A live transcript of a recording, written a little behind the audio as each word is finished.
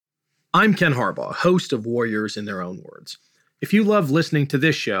I'm Ken Harbaugh, host of Warriors in Their Own Words. If you love listening to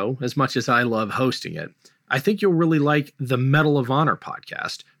this show as much as I love hosting it, I think you'll really like the Medal of Honor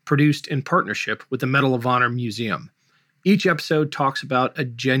podcast, produced in partnership with the Medal of Honor Museum. Each episode talks about a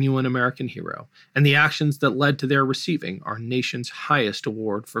genuine American hero and the actions that led to their receiving our nation's highest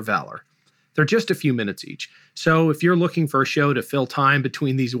award for valor. They're just a few minutes each, so if you're looking for a show to fill time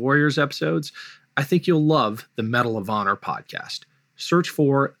between these Warriors episodes, I think you'll love the Medal of Honor podcast. Search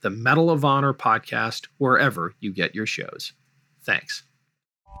for the Medal of Honor podcast wherever you get your shows. Thanks.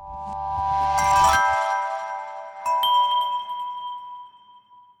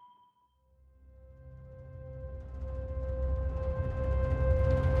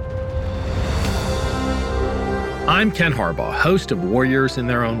 I'm Ken Harbaugh, host of Warriors in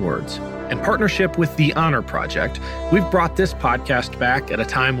Their Own Words. In partnership with the Honor Project, we've brought this podcast back at a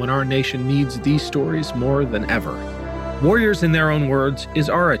time when our nation needs these stories more than ever. Warriors in Their Own Words is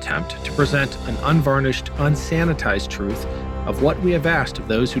our attempt to present an unvarnished, unsanitized truth of what we have asked of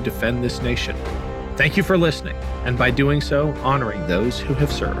those who defend this nation. Thank you for listening, and by doing so, honoring those who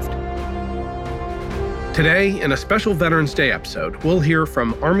have served. Today, in a special Veterans Day episode, we'll hear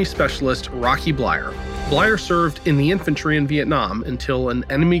from Army Specialist Rocky Bleier. Bleier served in the infantry in Vietnam until an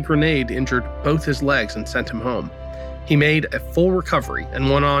enemy grenade injured both his legs and sent him home. He made a full recovery and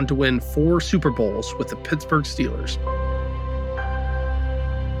went on to win 4 Super Bowls with the Pittsburgh Steelers.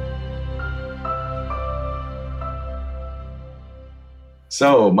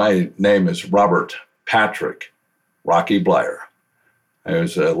 So my name is Robert Patrick Rocky Bleier. I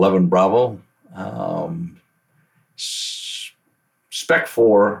was 11 Bravo, Spec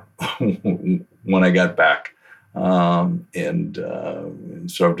 4 when I got back, and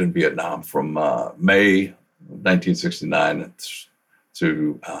served in Vietnam from May 1969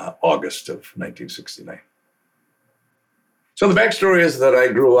 to August of 1969. So the backstory is that I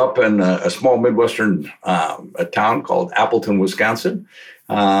grew up in a small Midwestern a town called Appleton, Wisconsin.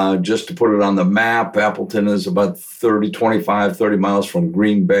 Just to put it on the map, Appleton is about 30 miles from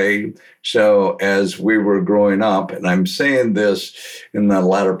Green Bay. So as we were growing up, and I'm saying this in the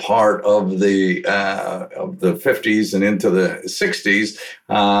latter part of the 50s and into the 60s,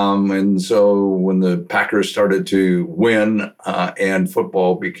 and so when the Packers started to win and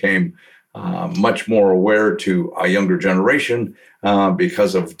football became much more aware to a younger generation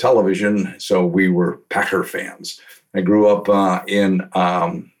because of television. So we were Packer fans. I grew up in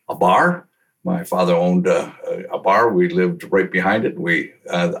a bar. My father owned a bar. We lived right behind it. We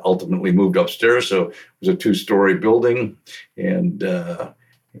ultimately moved upstairs. So it was a 2-story building. And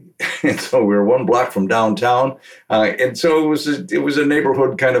so we were 1 block from downtown. And so it was a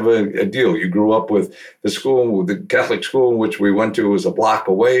neighborhood kind of a deal. You grew up with the Catholic school in which we went to was a block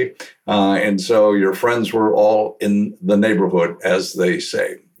away. And so your friends were all in the neighborhood, as they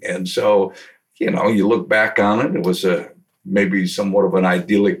say. And so, you look back on it, it was maybe somewhat of an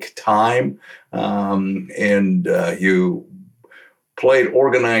idyllic time. And you played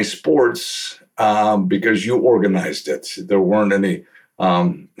organized sports because you organized it. There weren't any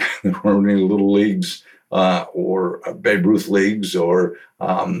little leagues or Babe Ruth leagues, or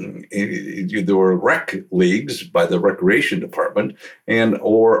there were rec leagues by the recreation department,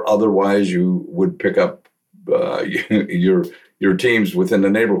 or otherwise you would pick up your teams within the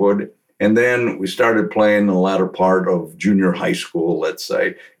neighborhood. And then we started playing in the latter part of junior high school, let's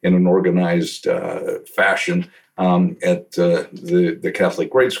say, in an organized fashion at the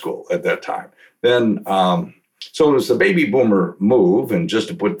Catholic grade school at that time. Then, so it was the baby boomer move, and just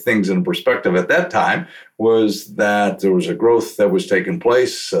to put things in perspective at that time, was that there was a growth that was taking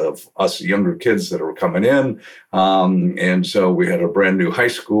place of us younger kids that were coming in. And so we had a brand new high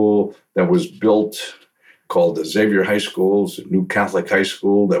school that was built called the Xavier High School, a new Catholic high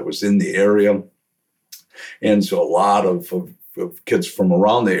school that was in the area. And so a lot of kids from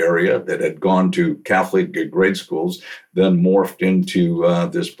around the area that had gone to Catholic grade schools then morphed into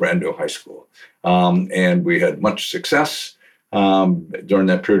this brand new high school. And we had much success during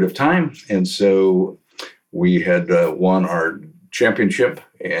that period of time. And so we had won our championship,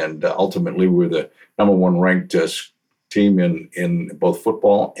 and ultimately we were the number 1 ranked team in both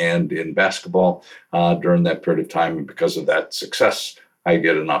football and in basketball during that period of time. And because of that success, I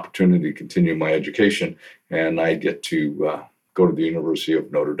get an opportunity to continue my education, and I get to go to the University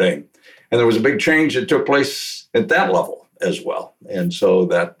of Notre Dame. And there was a big change that took place at that level as well. And so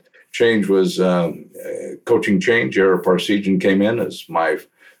that change was coaching change. Jared Parsegian came in as my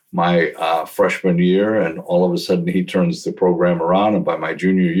freshman year, and all of a sudden he turns the program around. And by my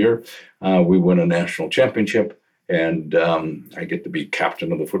junior year, we win a national championship. And I get to be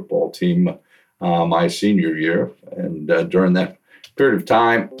captain of the football team my senior year. And during that period of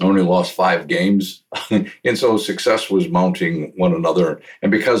time, I only lost 5 games. And so success was mounting one another.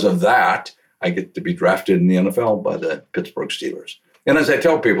 And because of that, I get to be drafted in the NFL by the Pittsburgh Steelers. And as I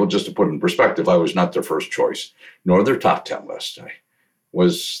tell people, just to put it in perspective, I was not their first choice, nor their top 10 list. I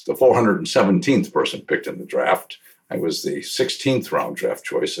was the 417th person picked in the draft. I was the 16th round draft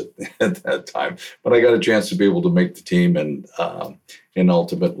choice at that time. But I got a chance to be able to make the team, and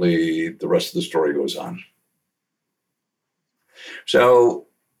ultimately the rest of the story goes on. So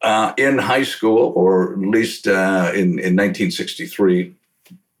in high school, or at least in 1963,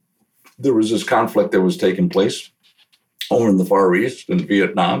 there was this conflict that was taking place over in the Far East in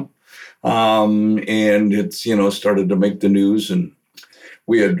Vietnam. And it's, started to make the news. And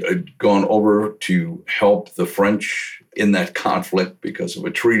we had gone over to help the French in that conflict because of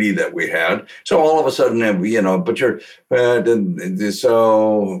a treaty that we had. So all of a sudden,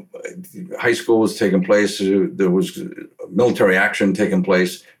 so high school was taking place. There was military action taking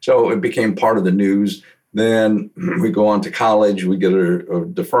place. So it became part of the news. Then we go on to college, we get a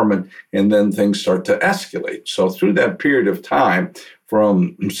deferment, and then things start to escalate. So through that period of time,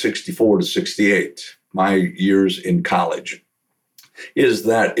 from 64 to 68, my years in college, is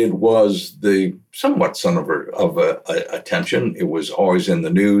that it was the somewhat center of attention. It was always in the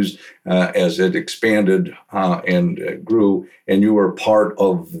news as it expanded and grew, and you were part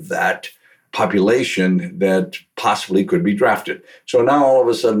of that population that possibly could be drafted. So now all of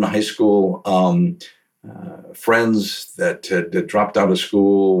a sudden, high school friends that had dropped out of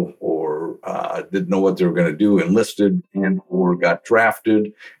school or didn't know what they were going to do enlisted and or got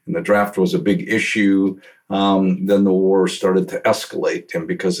drafted, and the draft was a big issue. Then the war started to escalate, and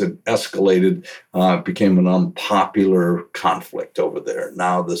because it escalated, it became an unpopular conflict over there.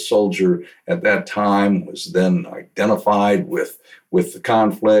 Now the soldier at that time was then identified with the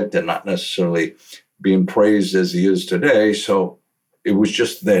conflict and not necessarily being praised as he is today. So it was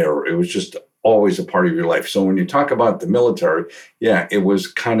just there. It was just always a part of your life. So when you talk about the military, yeah, it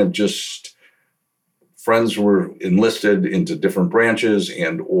was kind of just friends were enlisted into different branches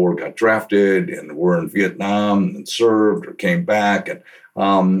and or got drafted and were in Vietnam and served or came back. And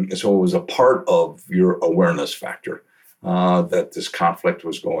so it was a part of your awareness factor that this conflict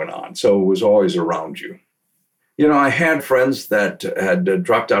was going on. So it was always around you. I had friends that had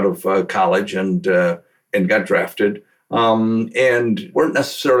dropped out of college and got drafted and weren't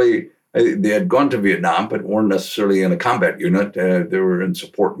necessarily. They had gone to Vietnam, but weren't necessarily in a combat unit. They were in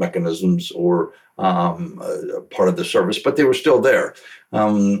support mechanisms or part of the service, but they were still there.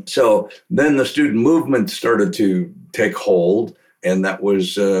 So then the student movement started to take hold, and that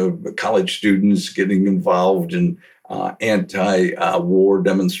was college students getting involved in anti-war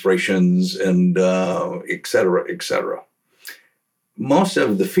demonstrations and et cetera, et cetera. Most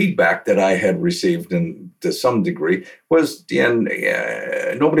of the feedback that I had received, and to some degree, was anybody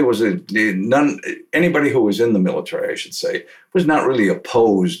who was in the military, I should say, was not really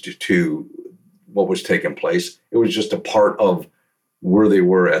opposed to what was taking place. It was just a part of where they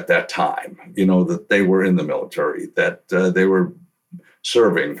were at that time. That they were in the military, that they were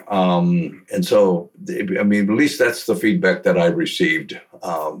serving, and so at least that's the feedback that I received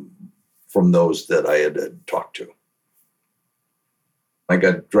from those that I had talked to. I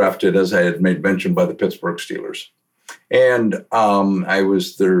got drafted, as I had made mention, by the Pittsburgh Steelers. And I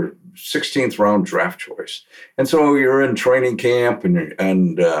was their 16th round draft choice. And so you're in training camp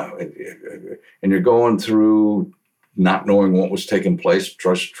and you're going through not knowing what was taking place,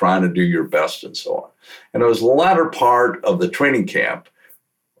 just trying to do your best and so on. And it was the latter part of the training camp,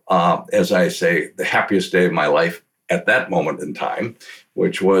 as I say, the happiest day of my life at that moment in time,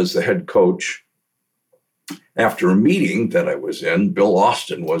 which was the head coach. After a meeting that I was in, Bill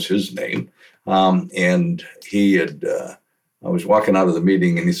Austin was his name, and he had, I was walking out of the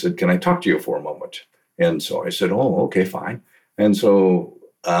meeting and he said, "Can I talk to you for a moment?" And so I said, "Oh, okay, fine." And so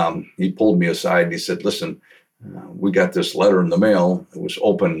he pulled me aside and he said, "Listen, we got this letter in the mail. It was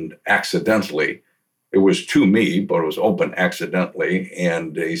opened accidentally. It was to me, but it was opened accidentally."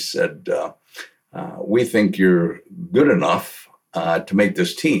 And he said, "We think you're good enough to make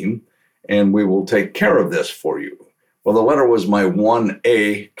this team, and we will take care of this for you." Well, the letter was my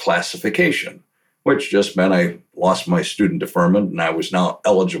 1A classification, which just meant I lost my student deferment and I was now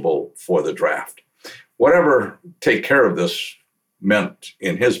eligible for the draft. Whatever take care of this meant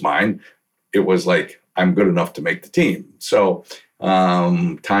in his mind, it was like, I'm good enough to make the team. So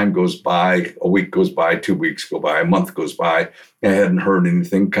time goes by, a week goes by, 2 weeks go by, a month goes by. I hadn't heard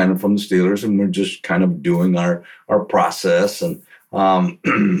anything kind of from the Steelers, and we're just kind of doing our process. And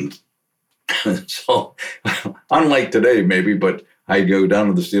so unlike today, maybe, but I go down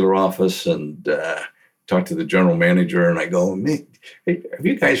to the Steeler office and talk to the general manager, and I go, hey, have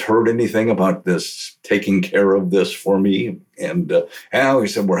you guys heard anything about this, taking care of this for me? And he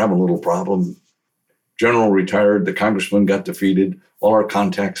said, we're having a little problem. General retired, the congressman got defeated. All our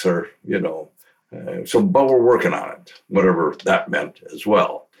contacts are, but we're working on it, whatever that meant as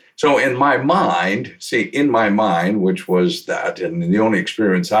well. So in my mind, which was that, and the only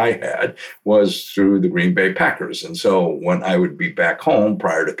experience I had was through the Green Bay Packers. And so when I would be back home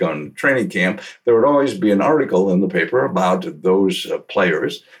prior to going to training camp, there would always be an article in the paper about those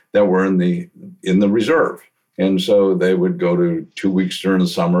players that were in the reserve. And so they would go to 2 weeks during the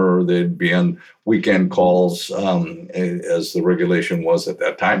summer, or they'd be on weekend calls, as the regulation was at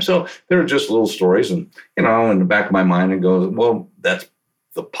that time. So they were just little stories. And, in the back of my mind, I go, well, that's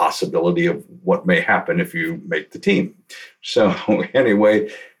the possibility of what may happen if you make the team. So anyway,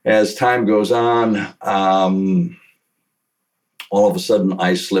 as time goes on, all of a sudden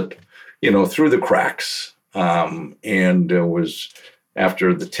I slip, through the cracks. And it was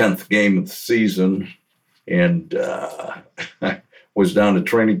after the 10th game of the season, and I was down to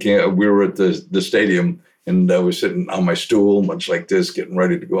training camp. We were at the stadium, and I was sitting on my stool, much like this, getting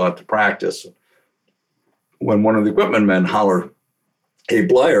ready to go out to practice, when one of the equipment men hollered, hey,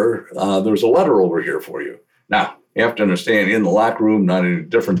 Bleier, there's a letter over here for you. Now, you have to understand, in the locker room, not any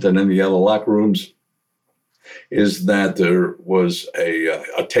different than any other locker rooms, is that there was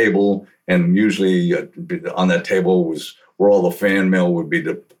a table, and usually on that table was where all the fan mail would be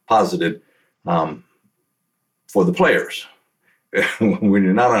deposited for the players. When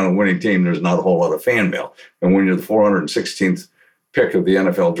you're not on a winning team, there's not a whole lot of fan mail. And when you're the 416th pick of the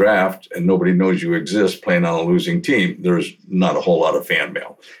NFL draft and nobody knows you exist playing on a losing team, there's not a whole lot of fan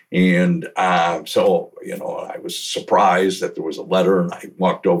mail. And so I was surprised that there was a letter, and I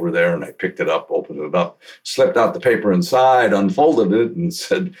walked over there and I picked it up, opened it up, slipped out the paper inside, unfolded it, and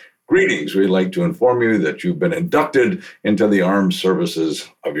said, greetings, we'd like to inform you that you've been inducted into the armed services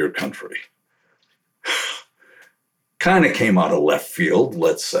of your country. Kind of came out of left field,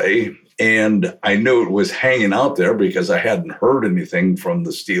 let's say. And I knew it was hanging out there because I hadn't heard anything from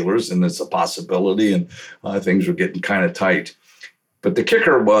the Steelers, and it's a possibility, and things were getting kind of tight. But the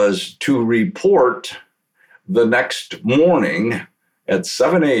kicker was to report the next morning at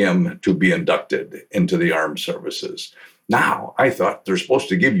 7 a.m. to be inducted into the armed services. Now, I thought they're supposed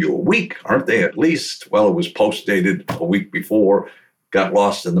to give you a week, aren't they, at least? Well, it was post-dated a week before. Got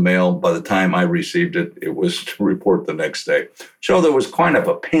lost in the mail. By the time I received it, it was to report the next day. So there was kind of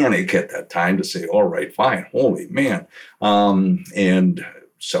a panic at that time to say, all right, fine, holy man. And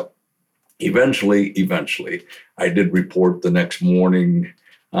so eventually, I did report the next morning.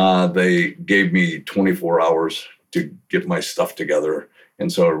 They gave me 24 hours to get my stuff together.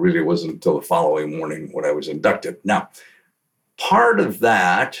 And so it really wasn't until the following morning when I was inducted. Now, part of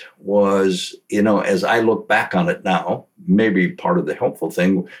that was, as I look back on it now, maybe part of the helpful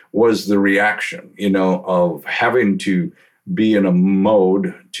thing was the reaction, of having to be in a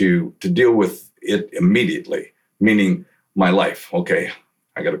mode to deal with it immediately, meaning my life. Okay,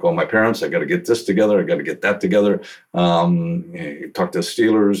 I got to call my parents. I got to get this together. I got to get that together. Talk to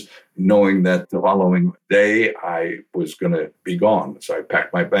Steelers, knowing that the following day I was going to be gone. So I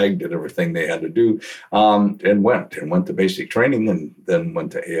packed my bag, did everything they had to do, and went to basic training, and then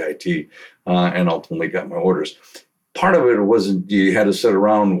went to AIT, and ultimately got my orders. Part of it wasn't you had to sit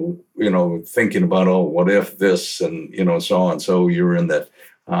around, thinking about, oh, what if this, and so on. So you're in that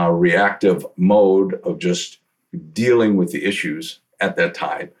reactive mode of just dealing with the issues at that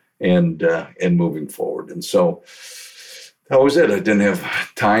time and moving forward. And so that was it. I didn't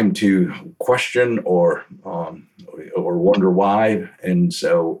have time to question or wonder why. And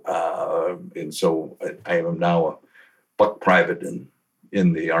so I am now a buck private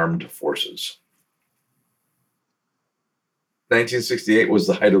in the armed forces. 1968 was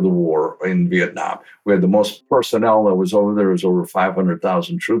the height of the war in Vietnam. We had the most personnel that was over there. It was over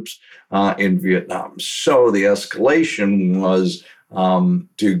 500,000 troops in Vietnam. So the escalation was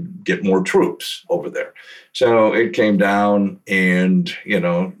to get more troops over there. So it came down, and,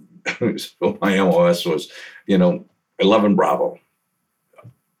 so my MOS was, 11 Bravo.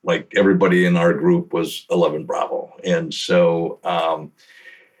 Like everybody in our group was 11 Bravo. And so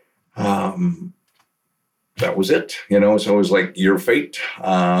that was it, so it was like your fate.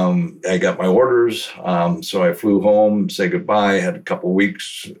 I got my orders. So I flew home, say goodbye, had a couple of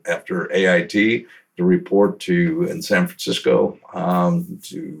weeks after AIT to report in San Francisco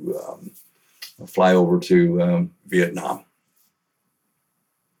to fly over to Vietnam.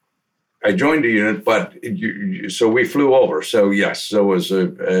 I joined the unit, but so we flew over. So yes, so it was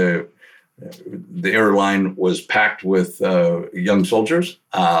the airline was packed with young soldiers,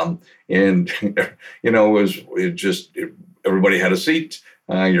 and everybody had a seat.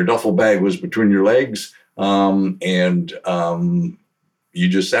 Your duffel bag was between your legs, and you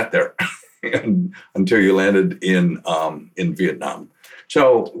just sat there until you landed in Vietnam.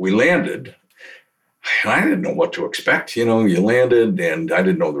 So we landed. And I didn't know what to expect. You landed, and I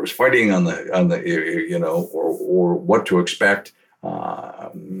didn't know there was fighting on the or what to expect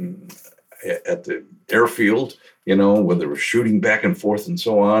at the airfield. Where they were shooting back and forth and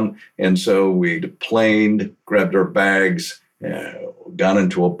so on. And so we deplaned, grabbed our bags, got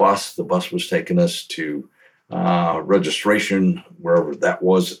into a bus. The bus was taking us to registration, wherever that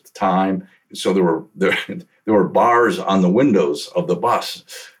was at the time. So there were bars on the windows of the bus.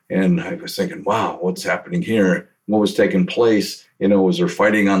 And I was thinking, wow, what's happening here? What was taking place? Was there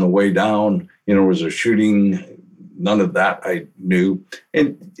fighting on the way down? Was there shooting? None of that I knew.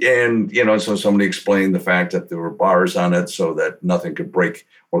 And so somebody explained the fact that there were bars on it so that nothing could break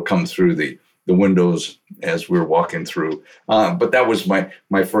or come through the windows as we were walking through. But that was my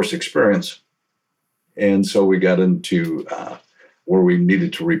first experience. And so we got into where we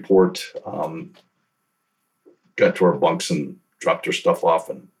needed to report, got to our bunks and dropped our stuff off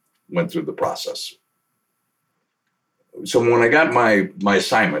and went through the process. So when I got my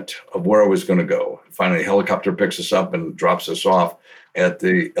assignment of where I was going to go, finally a helicopter picks us up and drops us off at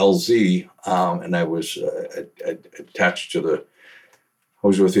the LZ, and I was attached to I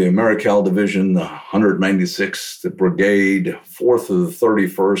was with the Americal Division, the 196th Brigade, 4th of the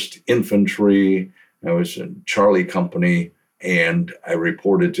 31st Infantry. I was in Charlie Company, and I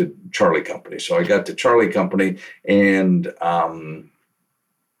reported to Charlie Company. So I got to Charlie Company, and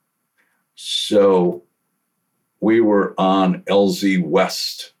so we were on LZ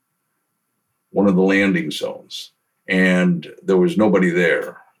West, one of the landing zones, and there was nobody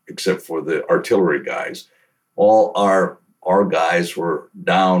there except for the artillery guys. All our guys were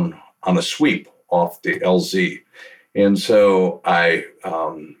down on a sweep off the LZ, and so I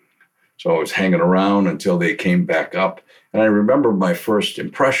was hanging around until they came back up. And I remember my first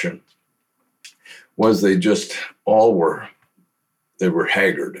impression was they were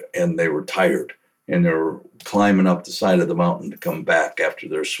haggard and they were tired, and they were climbing up the side of the mountain to come back after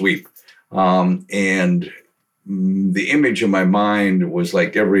their sweep. And the image in my mind was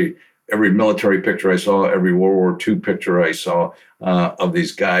like every military picture I saw, every World War II picture I saw of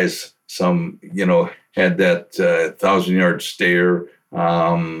these guys. Some, had that 1,000-yard stare,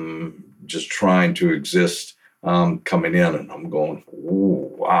 just trying to exist, coming in. And I'm going, ooh,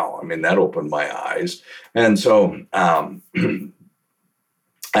 wow. I mean, that opened my eyes. And so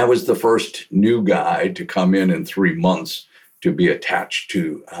I was the first new guy to come in 3 months to be attached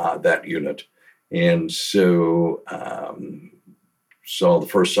to that unit. And so the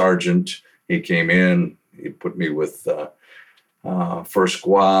first sergeant, he came in, he put me with first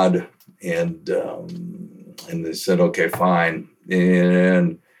squad, and they said, okay, fine.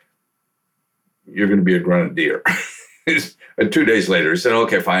 And you're going to be a grenadier. 2 days later, he said,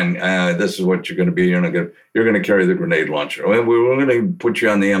 okay, fine. This is what you're going to be. You're going to carry the grenade launcher. We're going to put you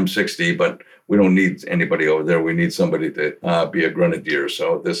on the M60, but we don't need anybody over there. We need somebody to be a grenadier.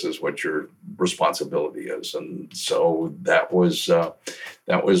 So this is what your responsibility is. And so that was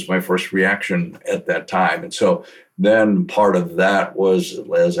my first reaction at that time. And so then part of that was,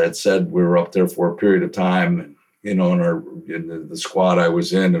 as I'd said, we were up there for a period of time, in the squad I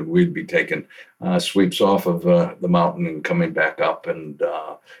was in, and we'd be taking sweeps off of the mountain and coming back up, and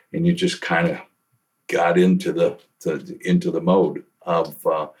you just kind of got into the mode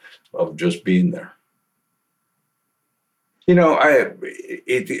of just being there.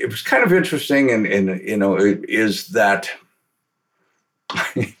 It was kind of interesting, and it is that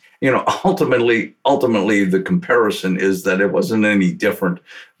ultimately the comparison is that it wasn't any different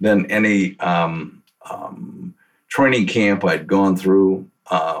than any training camp I'd gone through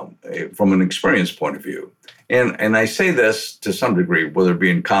from an experience point of view. And I say this to some degree, whether it be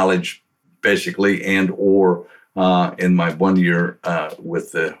in college, basically, and or in my 1 year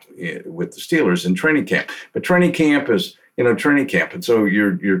with the Steelers in training camp. But training camp is, training camp. And so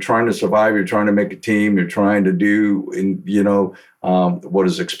you're trying to survive, you're trying to make a team, you're trying to do, what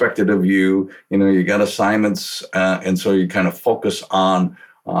is expected of you. You got assignments, and so you kind of focus on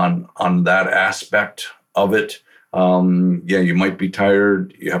that aspect of it. You might be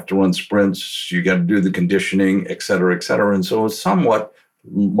tired, you have to run sprints, you got to do the conditioning, et cetera, et cetera. And so it's somewhat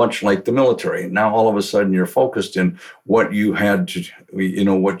much like the military. Now, all of a sudden you're focused in what you had to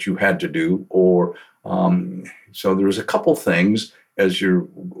do, or, so there's a couple things as you're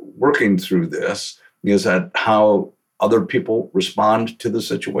working through this, is that how other people respond to the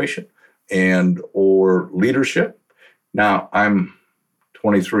situation. and or leadership. Now, I'm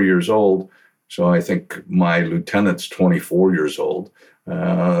 23 years old, so I think my lieutenant's 24 years old.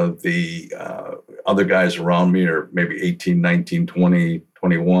 The other guys around me are maybe 18, 19, 20,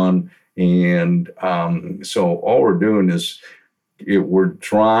 21. And so all we're doing is we're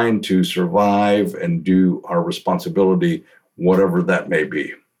trying to survive and do our responsibility, whatever that may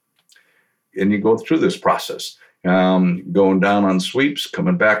be. And you go through this process, going down on sweeps,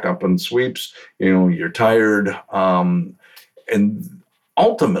 coming back up on sweeps, you're tired. And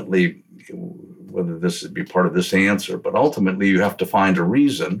ultimately, whether this would be part of this answer, but ultimately you have to find a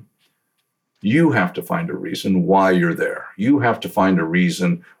reason. You have to find a reason why you're there. You have to find a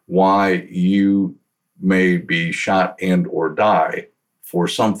reason why you may be shot and or die for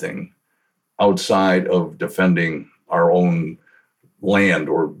something outside of defending our own land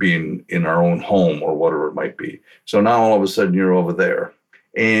or being in our own home or whatever it might be. So now all of a sudden you're over there.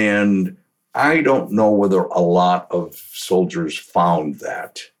 And I don't know whether a lot of soldiers found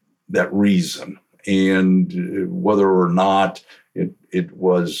that reason, and whether or not it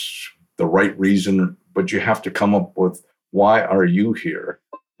was the right reason, but you have to come up with, why are you here?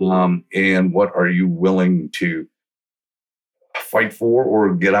 And what are you willing to fight for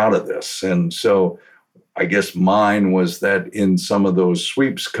or get out of this? And so I guess mine was that in some of those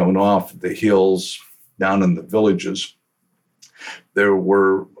sweeps coming off the hills down in the villages, there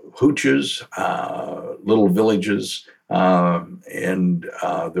were hooches, little villages, and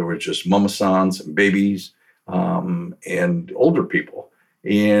there were just mamasans and babies and older people.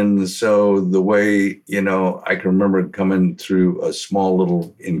 And so the way, I can remember coming through a small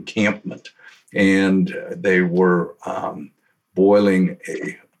little encampment, and they were boiling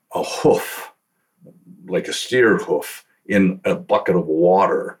a hoof, like a steer hoof, in a bucket of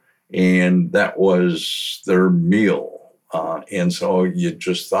water. And that was their meal. And so you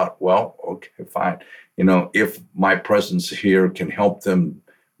just thought, well, okay, fine. If my presence here can help them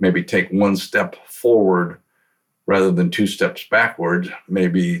maybe take one step forward rather than two steps backward,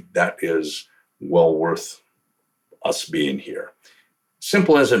 maybe that is well worth us being here.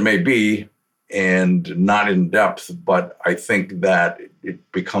 Simple as it may be, and not in depth, but I think that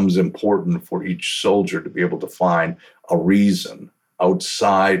it becomes important for each soldier to be able to find a reason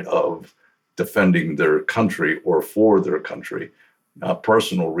outside of defending their country or for their country, a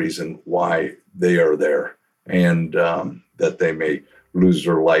personal reason why they are there, and that they may lose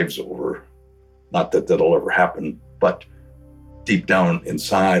their lives over. Not that that'll ever happen, but deep down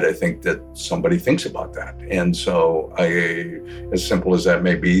inside, I think that somebody thinks about that. And so as simple as that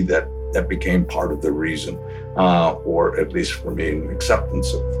may be, that became part of the reason, or at least for me, an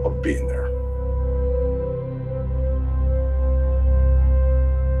acceptance of being there.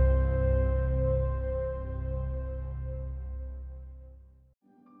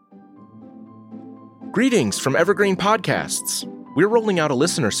 Greetings from Evergreen Podcasts. We're rolling out a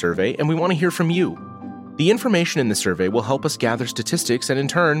listener survey, and we want to hear from you. The information in the survey will help us gather statistics and in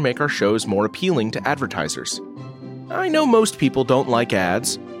turn make our shows more appealing to advertisers. I know most people don't like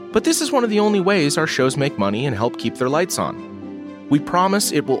ads, but this is one of the only ways our shows make money and help keep their lights on. We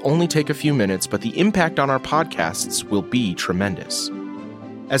promise it will only take a few minutes, but the impact on our podcasts will be tremendous.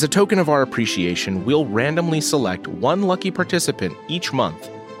 As a token of our appreciation, we'll randomly select one lucky participant each month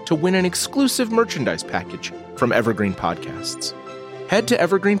to win an exclusive merchandise package from Evergreen Podcasts. Head to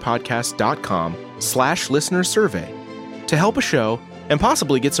evergreenpodcast.com/listenersurvey to help a show and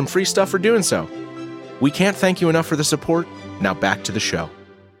possibly get some free stuff for doing so. We can't thank you enough for the support. Now back to the show.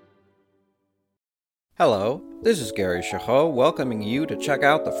 Hello, this is Gary Chachot welcoming you to check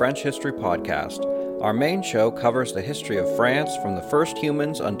out the French History Podcast. Our main show covers the history of France from the first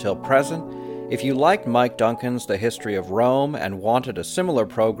humans until present. If you liked Mike Duncan's The History of Rome and wanted a similar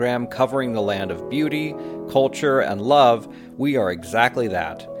program covering the land of beauty, culture, and love, we are exactly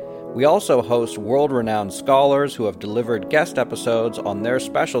that. We also host world-renowned scholars who have delivered guest episodes on their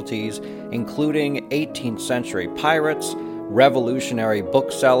specialties, including 18th century pirates, revolutionary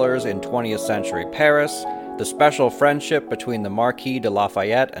booksellers in 20th century Paris, the special friendship between the Marquis de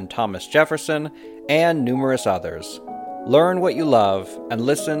Lafayette and Thomas Jefferson, and numerous others. Learn what you love and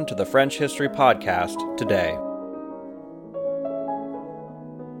listen to the French History Podcast today.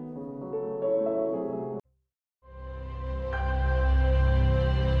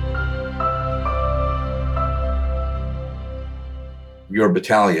 Your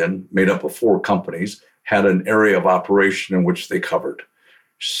battalion, made up of 4 companies, had an area of operation in which they covered.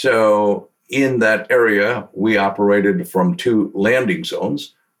 So in that area, we operated from 2 landing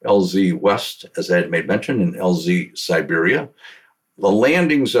zones, LZ West, as I had made mention, and LZ Siberia. The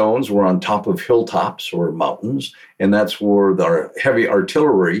landing zones were on top of hilltops or mountains, and that's where the heavy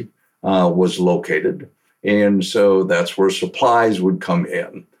artillery was located. And so that's where supplies would come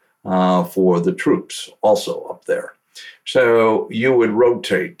in for the troops also up there. So you would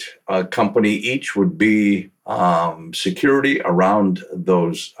rotate. A company each would be security around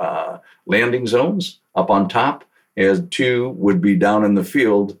those landing zones up on top, as two would be down in the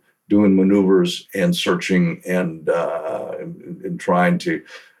field doing maneuvers and searching and trying to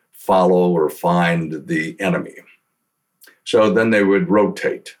follow or find the enemy. So then they would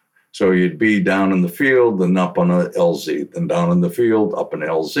rotate. So you'd be down in the field, then up on a LZ, then down in the field, up an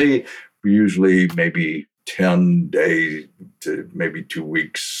LZ, usually maybe 10 days to maybe 2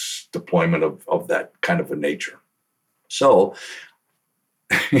 weeks deployment of that kind of a nature. So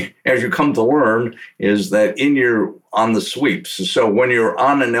as you come to learn is that on the sweeps, so when you're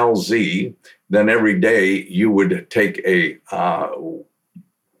on an LZ, then every day you would take a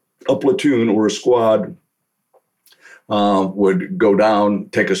platoon or a squad would go down,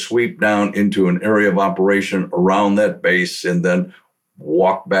 take a sweep down into an area of operation around that base, and then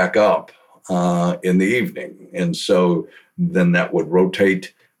walk back up in the evening. And so then that would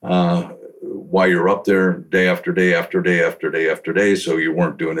rotate while you're up there day after day after day after day after day. So you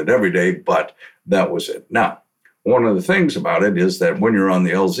weren't doing it every day, but that was it. Now, one of the things about it is that when you're on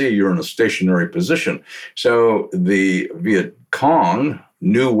the LZ, you're in a stationary position. So the Viet Cong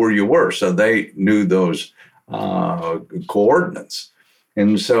knew where you were. So they knew those coordinates.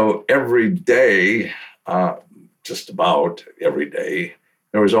 And so every day, just about every day,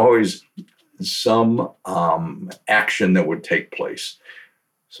 there was always some action that would take place.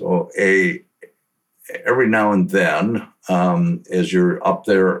 So every now and then, as you're up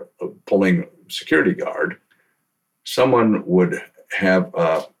there pulling security guard, someone would have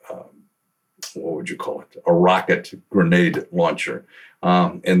what would you call it? A rocket grenade launcher.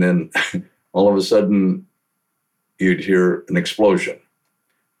 And then all of a sudden, you'd hear an explosion.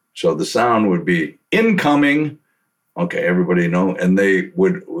 So the sound would be incoming. Okay, everybody know. And they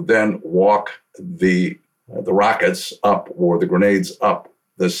would then walk the rockets up or the grenades up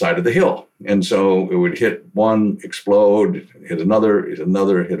the side of the hill. And so it would hit one, explode, hit another, hit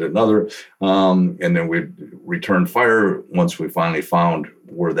another, hit another. And then we'd return fire once we finally found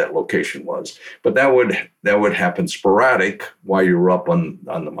where that location was. But that would happen sporadic while you were up on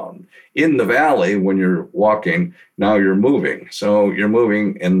the mountain. In the valley, when you're walking, now you're moving. So you're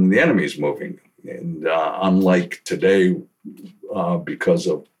moving and the enemy's moving. And unlike today, because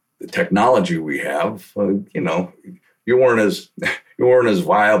of the technology we have, you weren't as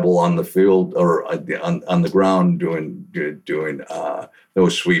viable on the field or on the ground doing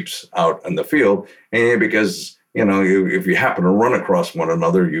those sweeps out in the field, and because if you happen to run across one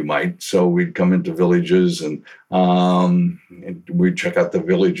another, you might. So we'd come into villages and we'd check out the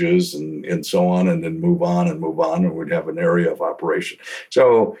villages and so on, and then move on, and we'd have an area of operation.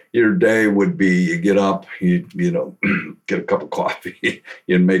 So your day would be: you get up, you get a cup of coffee,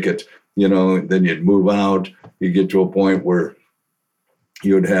 you'd make it. Then you'd move out. You get to a point where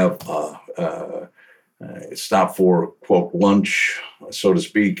you would have stop for, quote, lunch, so to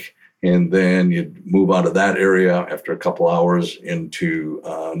speak, and then you'd move out of that area after a couple hours into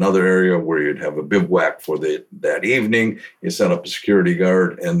another area where you'd have a bivouac for that evening. You set up a security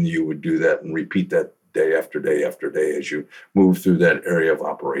guard, and you would do that and repeat that day after day after day as you move through that area of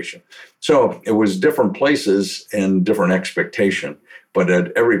operation. So it was different places and different expectation. But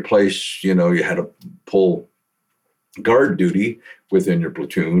at every place, you had to pull guard duty within your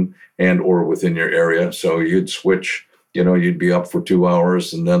platoon and or within your area. So you'd switch, you'd be up for 2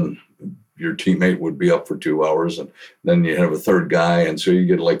 hours, and then your teammate would be up for 2 hours, and then you have a third guy. And so you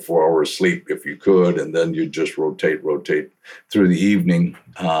get like 4 hours sleep if you could, and then you just rotate through the evening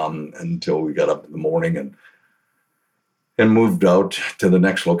until we got up in the morning and moved out to the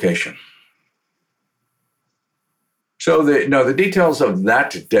next location. So the details of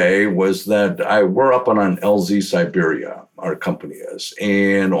that day was that we're up on an LZ Siberia, our company is,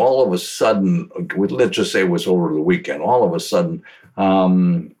 and all of a sudden, let's just say it was over the weekend, all of a sudden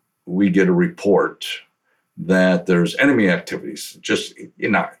we get a report that there's enemy activities. Just,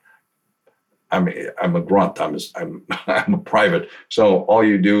 I'm a grunt. I'm a private. So all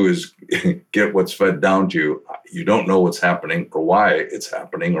you do is get what's fed down to you. You don't know what's happening or why it's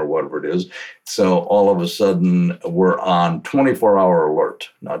happening or whatever it is. So all of a sudden we're on 24-hour alert.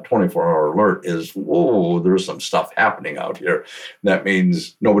 Now, 24-hour alert is, whoa, there's some stuff happening out here. That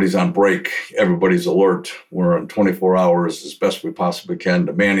means nobody's on break. Everybody's alert. We're on 24 hours as best we possibly can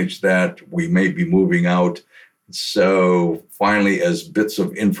to manage that. We may be moving out. So finally, as bits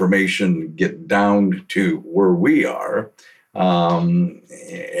of information get down to where we are,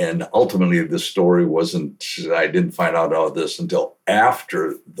 And ultimately, this story I didn't find out all this until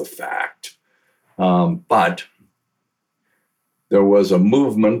after the fact. But there was a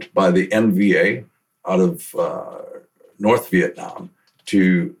movement by the NVA out of North Vietnam.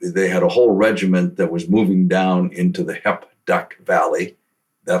 They had a whole regiment that was moving down into the Hep Duc Valley.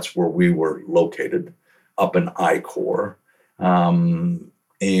 That's where we were located, up in I Corps.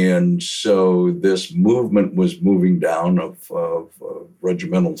 And so this movement was moving down of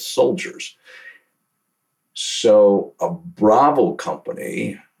regimental soldiers. So a Bravo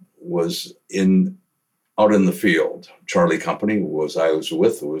company was out in the field. Charlie company I was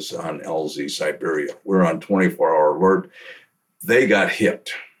with was on LZ Siberia. We're on 24-hour alert. They got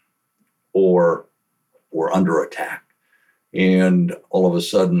hit or were under attack. And all of a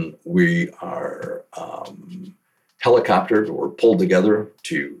sudden we are helicoptered or pulled together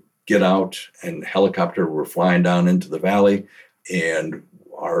to get out, and helicopter, we're flying down into the valley, and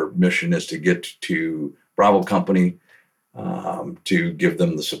our mission is to get to Bravo company to give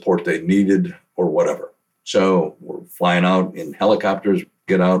them the support they needed or whatever. So we're flying out in helicopters,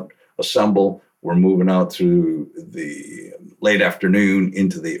 get out, assemble. We're moving out through the late afternoon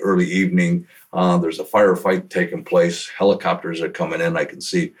into the early evening. There's a firefight taking place. Helicopters are coming in. I can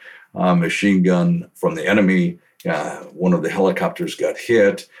see machine gun from the enemy. One of the helicopters got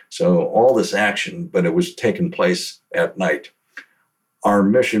hit. So all this action, but it was taking place at night. Our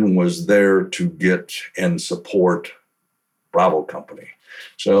mission was there to get and support Bravo company.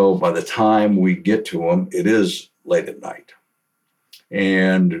 So by the time we get to them, it is late at night.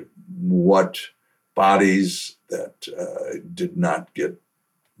 And what bodies that did not get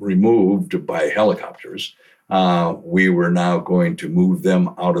removed by helicopters, we were now going to move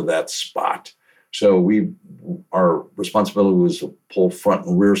them out of that spot. So our responsibility was to pull front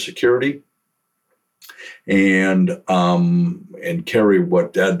and rear security and carry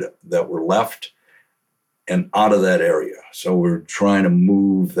what dead that were left and out of that area. So we're trying to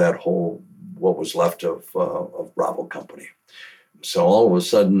move what was left of Bravo company. So all of a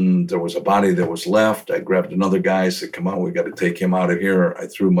sudden, there was a body that was left. I grabbed another guy, said, come on, we got to take him out of here. I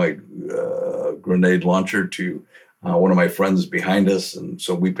threw my grenade launcher to one of my friends behind us. And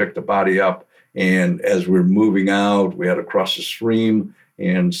so we picked the body up. And as we're moving out, we had to cross the stream.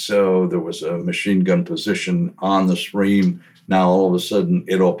 And so there was a machine gun position on the stream. Now, all of a sudden,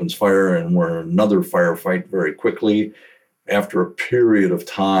 it opens fire, and we're in another firefight very quickly. After a period of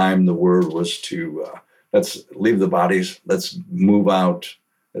time, the word was to let's leave the bodies. Let's move out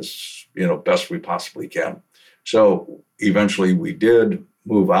as best we possibly can. So eventually, we did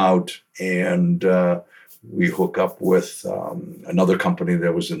move out, and we hook up with another company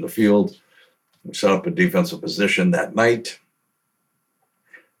that was in the field. We set up a defensive position that night.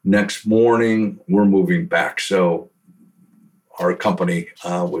 Next morning, we're moving back. So our company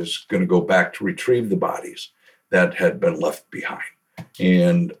was going to go back to retrieve the bodies that had been left behind.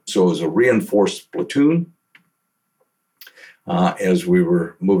 And so it was a reinforced platoon as we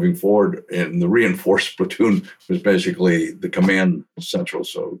were moving forward. And the reinforced platoon was basically the command central.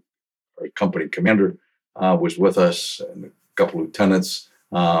 So our company commander was with us, and a couple lieutenants,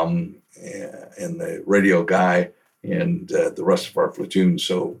 and the radio guy, and the rest of our platoon.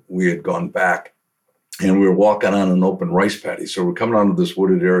 So we had gone back, and we were walking on an open rice paddy. So we're coming out of this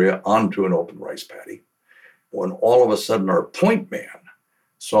wooded area onto an open rice paddy, when all of a sudden our point man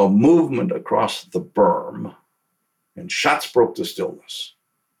saw movement across the berm, and shots broke the stillness.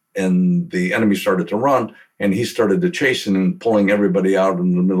 And the enemy started to run, and he started to chasing and pulling everybody out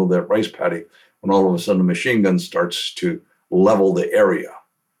in the middle of that rice paddy, when all of a sudden a machine gun starts to level the area.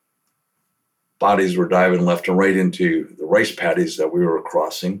 Bodies were diving left and right into the rice paddies that we were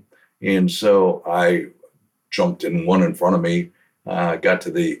crossing. And so I jumped in one in front of me, got to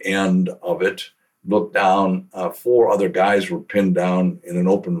the end of it, looked down. 4 other guys were pinned down in an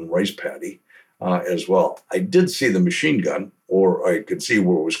open rice paddy as well. I did see the machine gun, or I could see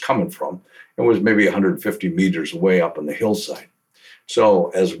where it was coming from. It was maybe 150 meters away up on the hillside. So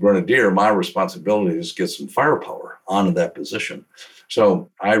as a grenadier, my responsibility is to get some firepower onto that position. So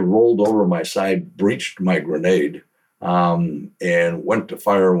I rolled over my side, breached my grenade, and went to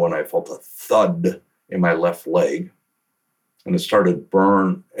fire when I felt a thud in my left leg, and it started to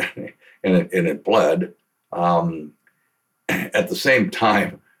burn, and it bled. At the same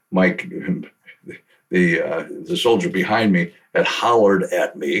time, the soldier behind me had hollered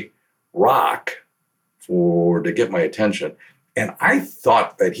at me, "Rock," to get my attention. And I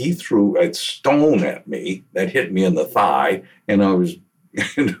thought that he threw a stone at me that hit me in the thigh, and I was,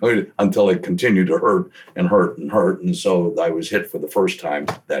 until it continued to hurt and hurt and hurt. And so I was hit for the first time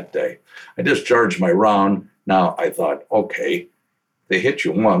that day. I discharged my round, Now I thought, okay, they hit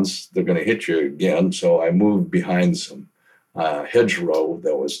you once, they're going to hit you again. So I moved behind some hedgerow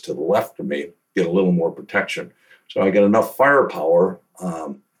that was to the left of me, get a little more protection. So I got enough firepower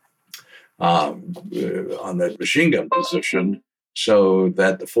on that machine gun position so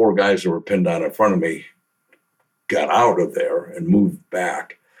that the 4 guys that were pinned down in front of me got out of there and moved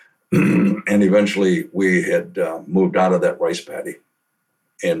back. And eventually we had moved out of that rice paddy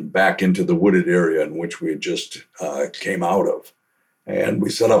and back into the wooded area in which we had just came out of. And we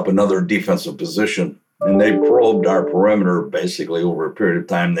set up another defensive position, and they probed our perimeter basically over a period of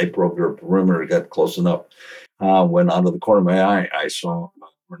time. They probed our perimeter, got close enough. When out of the corner of my eye, I saw a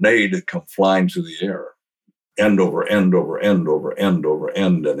grenade come flying through the air, end over end over end over end over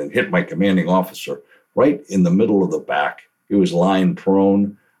end, and it hit my commanding officer right in the middle of the back. He was lying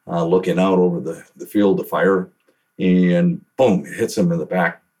prone, looking out over the field of fire, and boom, it hits him in the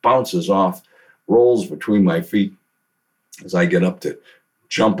back, bounces off, rolls between my feet. As I get up to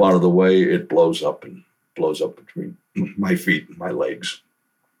jump out of the way, it blows up between my feet and my legs.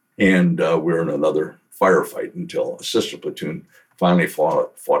 And we're in another firefight until a sister platoon finally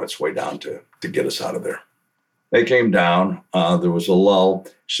fought its way down to get us out of there. They came down. There was a lull.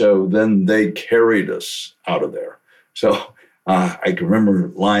 So then they carried us out of there. So I can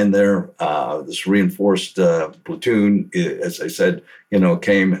remember lying there. This reinforced platoon, as I said,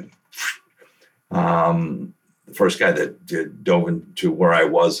 came and the first guy that dove into where I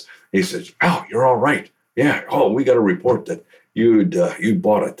was, he said, "Oh, you're all right. Yeah. Oh, we got a report that you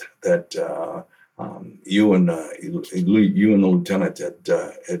bought it. That you and the lieutenant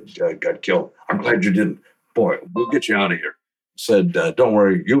had got killed. I'm glad you didn't. Boy, we'll get you out of here." Said, "Don't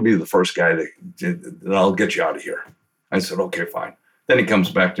worry, you'll be the first guy that I'll get you out of here." I said, "Okay, fine." Then he comes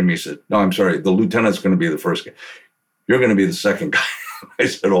back to me and said, "No, I'm sorry. The lieutenant's going to be the first guy. You're going to be the second guy." I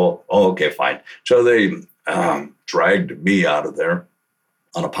said, "Oh, okay, fine." So they dragged me out of there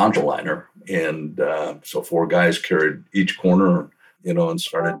on a poncho liner. And so 4 guys carried each corner, and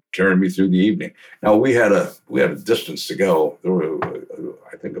started carrying me through the evening. Now we had a distance to go. There were,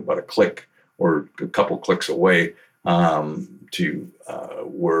 I think, about a click or a couple clicks away to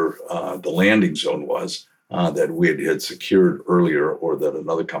where the landing zone was that we had secured earlier, or that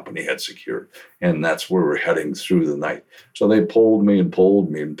another company had secured. And that's where we're heading through the night. So they pulled me and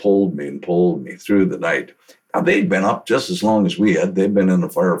pulled me and pulled me and pulled me through the night. Now, they'd been up just as long as we had. They'd been in a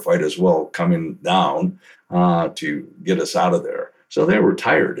firefight as well, coming down to get us out of there. So they were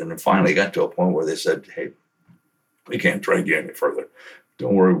tired, and it finally got to a point where they said, "Hey, we can't drag you any further.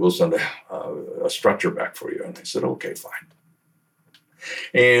 Don't worry, we'll send a stretcher back for you." And I said, "Okay, fine."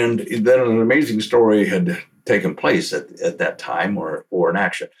 And then an amazing story had taken place at that time, or an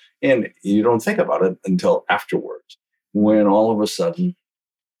action. And you don't think about it until afterwards, when all of a sudden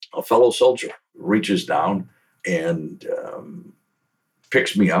a fellow soldier reaches down and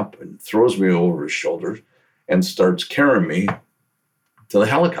picks me up and throws me over his shoulders and starts carrying me to the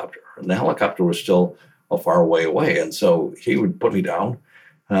helicopter. And the helicopter was still a far way away. And so he would put me down,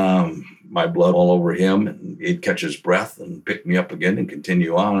 my blood all over him, and he'd catch his breath and pick me up again and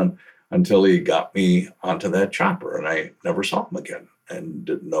continue on until he got me onto that chopper. And I never saw him again and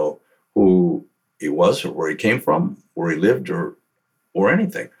didn't know who he was or where he came from, where he lived, or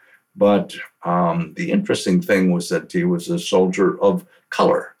anything. But the interesting thing was that he was a soldier of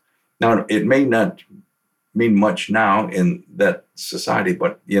color. Now, it may not mean much now in that society,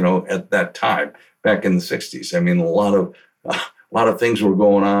 but at that time, back in the 60s, I mean, a lot of things were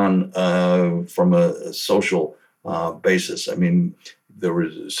going on from a social basis. I mean, there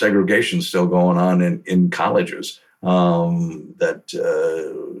was segregation still going on in colleges that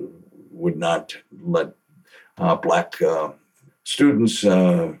would not let black students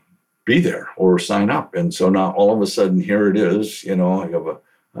be there or sign up. And so now all of a sudden, here it is, I have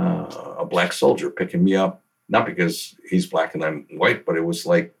a black soldier picking me up, not because he's black and I'm white, but it was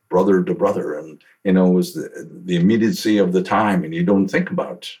like brother to brother. And, it was the immediacy of the time. And you don't think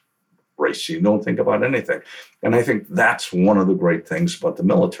about race. You don't think about anything. And I think that's one of the great things about the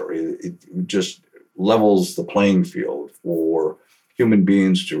military. It just levels the playing field for human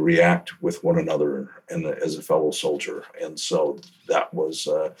beings to react with one another and as a fellow soldier. And so that was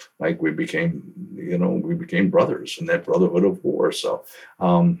like we became brothers in that brotherhood of war. So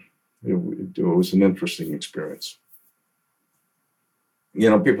it was an interesting experience.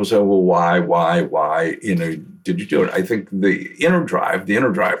 People say, well, why, did you do it? I think the inner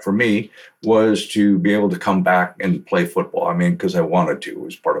drive for me was to be able to come back and play football. I mean, because I wanted to. It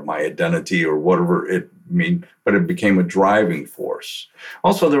was part of my identity or whatever it mean, but it became a driving force. course.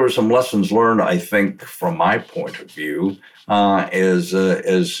 Also, there were some lessons learned, I think, from my point of view, as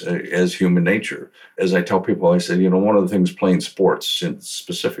human nature. As I tell people, I said, one of the things playing sports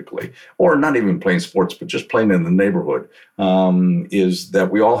specifically, or not even playing sports, but just playing in the neighborhood, is that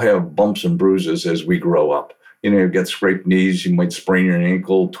we all have bumps and bruises as we grow up. You get scraped knees, you might sprain your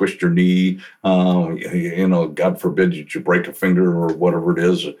ankle, twist your knee, God forbid you break a finger or whatever it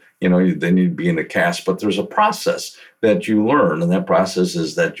is, they need to be in a cast. But there's a process that you learn, and that process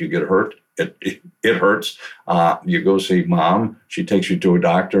is that you get hurt. It hurts. You go see mom. She takes you to a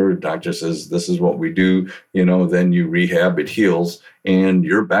doctor. Doctor says, this is what we do. Then you rehab, it heals, and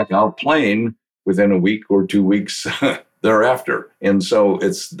you're back out playing within a week or 2 weeks thereafter. And so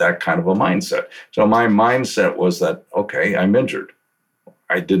it's that kind of a mindset. So my mindset was that, okay, I'm injured.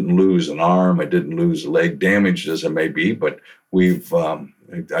 I didn't lose an arm. I didn't lose a leg, damaged as it may be, but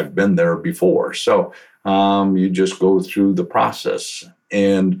I've been there before. So you just go through the process.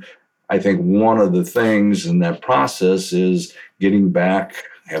 And I think one of the things in that process is getting back,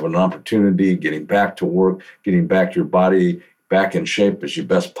 having an opportunity, getting back to work, getting back your body back in shape as you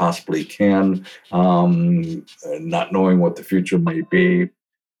best possibly can, not knowing what the future may be.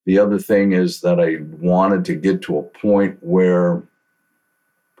 The other thing is that I wanted to get to a point where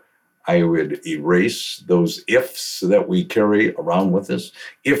I would erase those ifs that we carry around with us.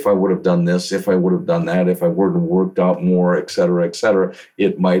 If I would have done this, if I would have done that, if I would have worked out more, et cetera,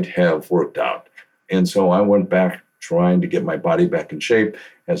 it might have worked out. And so I went back trying to get my body back in shape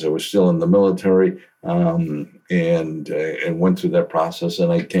as I was still in the military, and went through that process.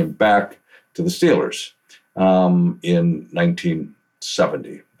 And I came back to the Steelers in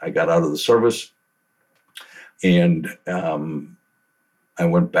 1970. I got out of the service, and I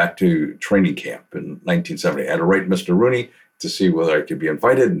went back to training camp in 1970. I had to write Mr. Rooney to see whether I could be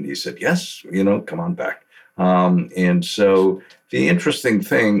invited, and he said, yes, come on back. And so the interesting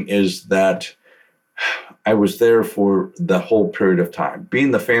thing is that I was there for the whole period of time.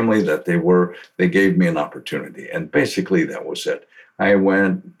 Being the family that they were, they gave me an opportunity. And basically that was it. I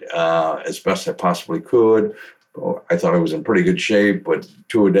went as best I possibly could. I thought I was in pretty good shape, but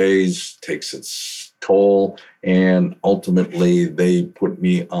 2-a-days takes its toll. And ultimately they put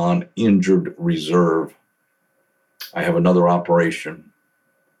me on injured reserve. I have another operation.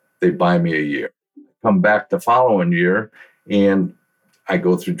 They buy me a year. Come back the following year, and I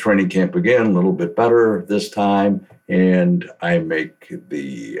go through training camp again, a little bit better this time, and I make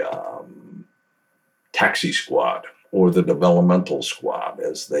the taxi squad, or the developmental squad,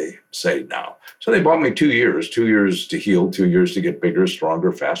 as they say now. So they bought me 2 years to heal, 2 years to get bigger,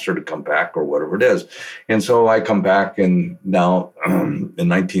 stronger, faster, to come back, or whatever it is. And so I come back in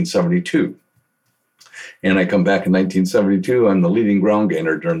 1972. And I come back in 1972, I'm the leading ground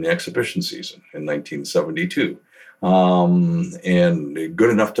gainer during the exhibition season in 1972. And good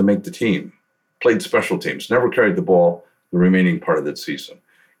enough to make the team. Played special teams, never carried the ball the remaining part of that season.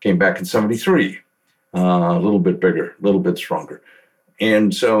 Came back in 73, a little bit bigger, a little bit stronger.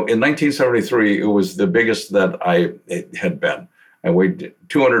 And so in 1973, it was the biggest that I had been. I weighed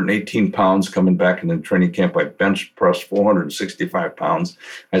 218 pounds coming back in the training camp. I bench pressed 465 pounds.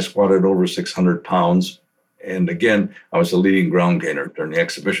 I squatted over 600 pounds. And again, I was the leading ground gainer during the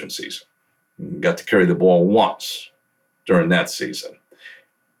exhibition season. Got to carry the ball once during that season.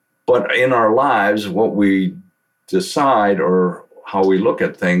 But in our lives, what we decide or how we look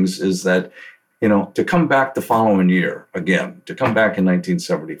at things is that, to come back the following year, again, to come back in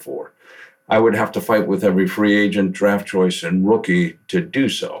 1974, I would have to fight with every free agent, draft choice, and rookie to do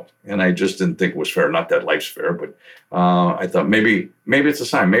so. And I just didn't think it was fair. Not that life's fair, but I thought maybe it's a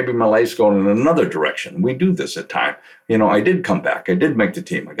sign. Maybe my life's going in another direction. We do this at times. I did come back. I did make the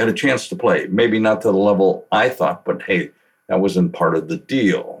team. I got a chance to play. Maybe not to the level I thought, but hey, that wasn't part of the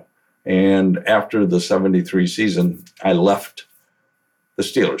deal. And after the 73 season, I left the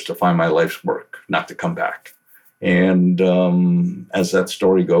Steelers to find my life's work, not to come back. And as that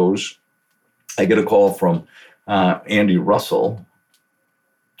story goes, I get a call from Andy Russell,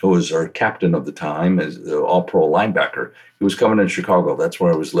 who was our captain of the time, as the all-pro linebacker. He was coming in Chicago. That's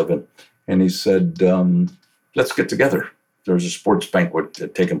where I was living. And he said, let's get together. There's a sports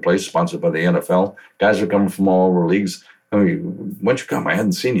banquet taking place, sponsored by the NFL. Guys are coming from all over leagues. When'd you come? I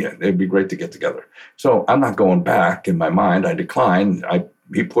hadn't seen you. It'd be great to get together. So I'm not going back. In my mind, I declined.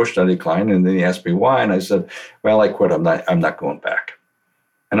 He pushed, I declined, and then he asked me why. And I said, well, I quit. I'm not going back.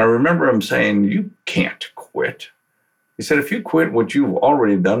 And I remember him saying, you can't quit. He said, if you quit, what you've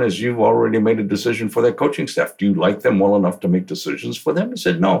already done is you've already made a decision for that coaching staff. Do you like them well enough to make decisions for them? He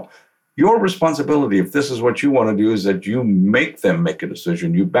said, no. Your responsibility, if this is what you want to do, is that you make them make a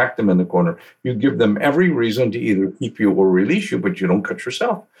decision. You back them in the corner. You give them every reason to either keep you or release you, but you don't cut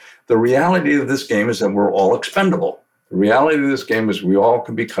yourself. The reality of this game is that we're all expendable. The reality of this game is we all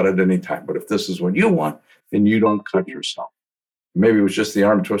can be cut at any time. But if this is what you want, then you don't cut yourself. Maybe it was just the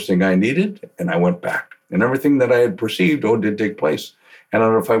arm twisting I needed, and I went back. And everything that I had perceived, did take place. And I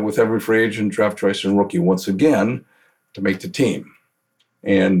had to fight with every free agent, draft choice, and rookie once again to make the team.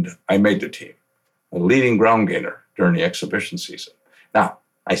 And I made the team, a leading ground gainer during the exhibition season. Now,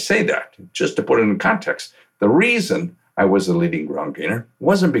 I say that just to put it in context. The reason I was the leading ground gainer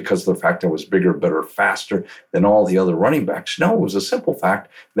wasn't because of the fact I was bigger, better, faster than all the other running backs. No, it was a simple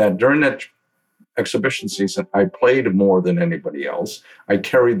fact that during that exhibition season, I played more than anybody else. I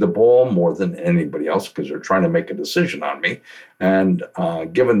carried the ball more than anybody else because they're trying to make a decision on me. And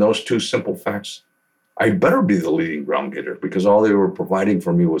given those two simple facts, I better be the leading ground gainer because all they were providing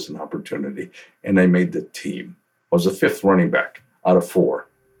for me was an opportunity. And I made the team. I was the fifth running back out of 4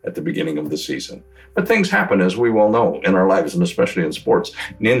 at the beginning of the season. But things happen, as we well know, in our lives, and especially in sports.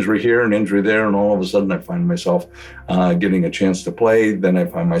 An injury here, an injury there, and all of a sudden I find myself getting a chance to play. Then I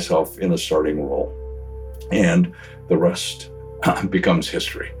find myself in a starting role. And the rest becomes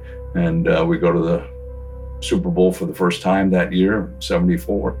history. And we go to the Super Bowl for the first time that year,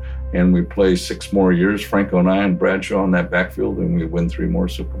 74. And we play 6 more years, Franco and I and Bradshaw on that backfield, and we win 3 more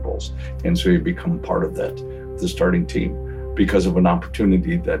Super Bowls. And so you become part of that, the starting team, because of an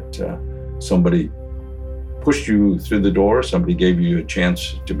opportunity that somebody pushed you through the door, somebody gave you a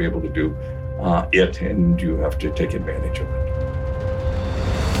chance to be able to do it, and you have to take advantage of it.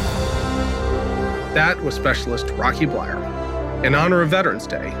 That was specialist Rocky Bleier. In honor of Veterans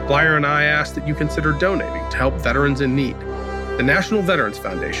Day, Bleier and I asked that you consider donating to help veterans in need. The National Veterans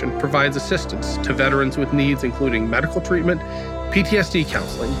Foundation provides assistance to veterans with needs including medical treatment, PTSD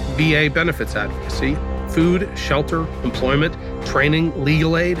counseling, VA benefits advocacy, food, shelter, employment, training,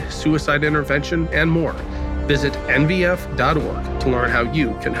 legal aid, suicide intervention, and more. Visit nvf.org to learn how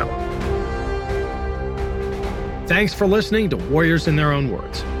you can help. Thanks for listening to Warriors in Their Own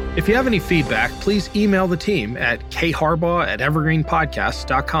Words. If you have any feedback, please email the team at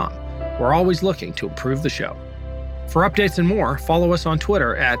kharbaugh@evergreenpodcasts.com. We're always looking to improve the show. For updates and more, follow us on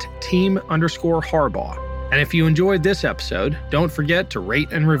Twitter at @team_Harbaugh. And if you enjoyed this episode, don't forget to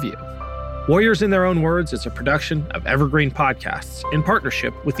rate and review. Warriors in Their Own Words is a production of Evergreen Podcasts in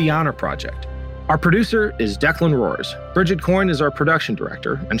partnership with the Honor Project. Our producer is Declan Roars. Bridget Coyne is our production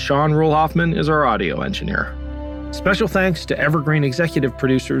director, and Sean Ruhl-Hoffman is our audio engineer. Special thanks to Evergreen executive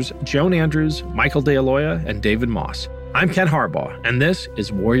producers Joan Andrews, Michael DeAloia, and David Moss. I'm Ken Harbaugh, and this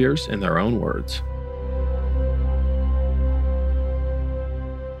is Warriors in Their Own Words.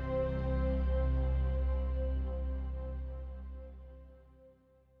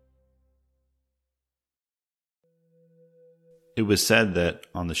 It was said that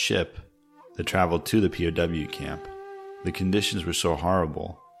on the ship that traveled to the POW camp, the conditions were so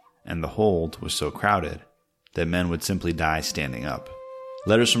horrible and the hold was so crowded that men would simply die standing up.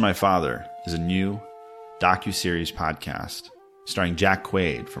 Letters from My Father is a new docuseries podcast starring Jack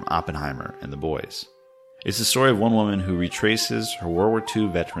Quaid from Oppenheimer and The Boys. It's the story of one woman who retraces her World War II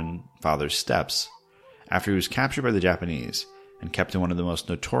veteran father's steps after he was captured by the Japanese and kept in one of the most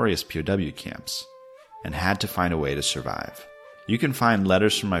notorious POW camps and had to find a way to survive. You can find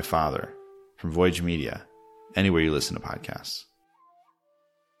Letters from My Father from Voyage Media anywhere you listen to podcasts.